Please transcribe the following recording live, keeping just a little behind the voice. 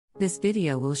This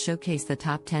video will showcase the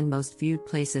top 10 most viewed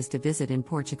places to visit in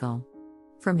Portugal.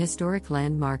 From historic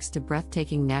landmarks to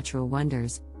breathtaking natural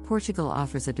wonders, Portugal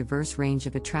offers a diverse range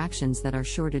of attractions that are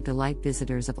sure to delight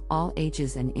visitors of all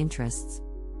ages and interests.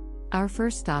 Our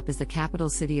first stop is the capital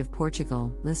city of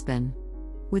Portugal, Lisbon.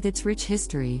 With its rich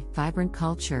history, vibrant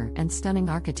culture, and stunning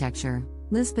architecture,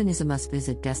 Lisbon is a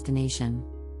must-visit destination.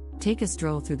 Take a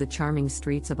stroll through the charming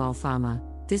streets of Alfama,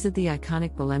 visit the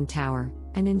iconic Belém Tower,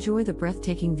 and enjoy the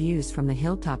breathtaking views from the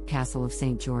hilltop castle of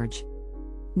St. George.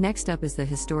 Next up is the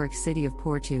historic city of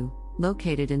Porto,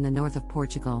 located in the north of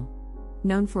Portugal.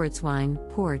 Known for its wine,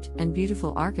 port, and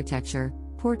beautiful architecture,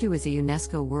 Porto is a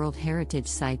UNESCO World Heritage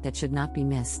Site that should not be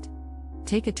missed.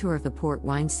 Take a tour of the port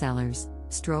wine cellars,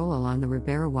 stroll along the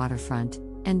Ribeira waterfront,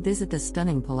 and visit the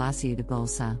stunning Palácio de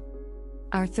Bolsa.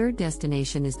 Our third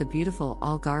destination is the beautiful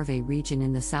Algarve region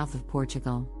in the south of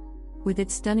Portugal. With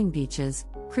its stunning beaches,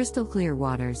 crystal clear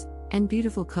waters, and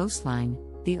beautiful coastline,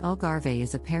 the Algarve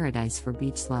is a paradise for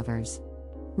beach lovers.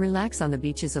 Relax on the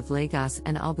beaches of Lagos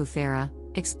and Albufeira,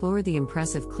 explore the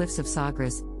impressive cliffs of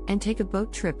Sagres, and take a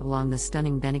boat trip along the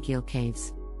stunning Benaguil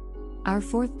Caves. Our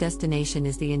fourth destination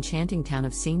is the enchanting town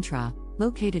of Sintra,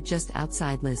 located just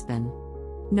outside Lisbon.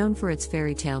 Known for its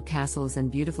fairy tale castles and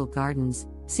beautiful gardens,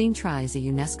 Sintra is a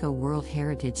UNESCO World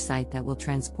Heritage Site that will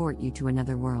transport you to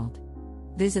another world.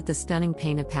 Visit the stunning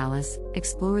Pena Palace,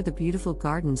 explore the beautiful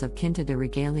gardens of Quinta de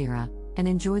Regueira, and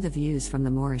enjoy the views from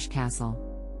the Moorish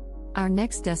castle. Our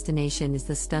next destination is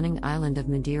the stunning island of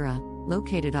Madeira,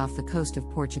 located off the coast of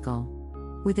Portugal.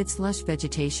 With its lush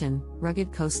vegetation,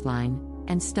 rugged coastline,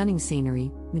 and stunning scenery,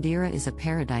 Madeira is a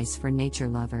paradise for nature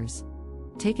lovers.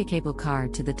 Take a cable car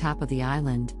to the top of the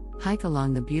island, hike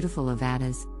along the beautiful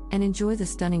Lavadas, and enjoy the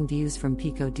stunning views from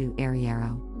Pico do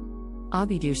Arieiro.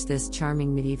 Óbidos. This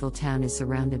charming medieval town is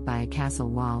surrounded by a castle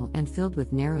wall and filled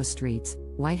with narrow streets,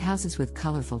 white houses with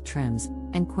colorful trims,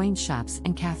 and quaint shops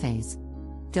and cafes.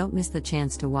 Don't miss the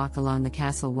chance to walk along the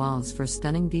castle walls for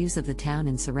stunning views of the town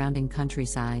and surrounding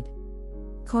countryside.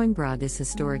 Coimbra. This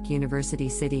historic university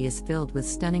city is filled with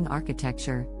stunning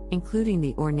architecture, including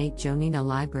the ornate Joanina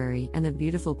Library and the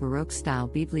beautiful Baroque-style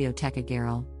Biblioteca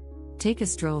Geral. Take a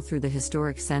stroll through the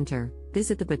historic center,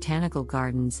 visit the botanical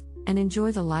gardens, and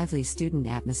enjoy the lively student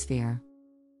atmosphere.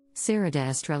 Serra da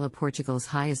Estrela. Portugal's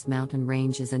highest mountain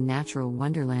range is a natural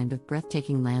wonderland of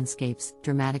breathtaking landscapes,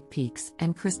 dramatic peaks,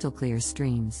 and crystal-clear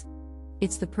streams.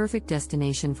 It's the perfect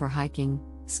destination for hiking,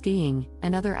 skiing,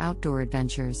 and other outdoor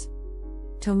adventures.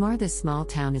 Tomar. This small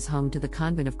town is home to the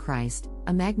Convent of Christ,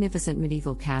 a magnificent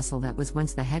medieval castle that was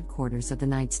once the headquarters of the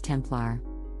Knights Templar.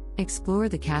 Explore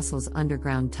the castle's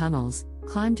underground tunnels,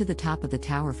 climb to the top of the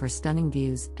tower for stunning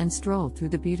views, and stroll through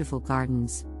the beautiful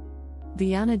gardens.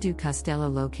 Viana do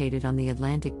Castelo. Located on the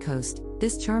Atlantic coast,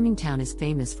 this charming town is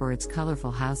famous for its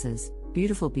colorful houses,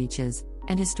 beautiful beaches,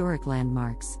 and historic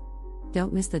landmarks.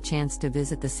 Don't miss the chance to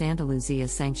visit the Santa Luzia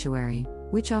Sanctuary,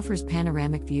 which offers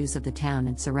panoramic views of the town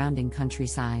and surrounding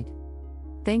countryside.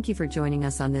 Thank you for joining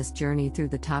us on this journey through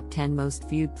the top 10 most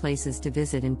viewed places to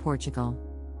visit in Portugal.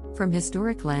 From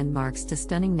historic landmarks to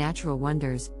stunning natural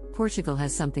wonders, Portugal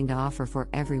has something to offer for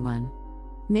everyone.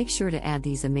 Make sure to add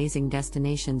these amazing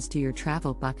destinations to your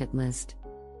travel bucket list.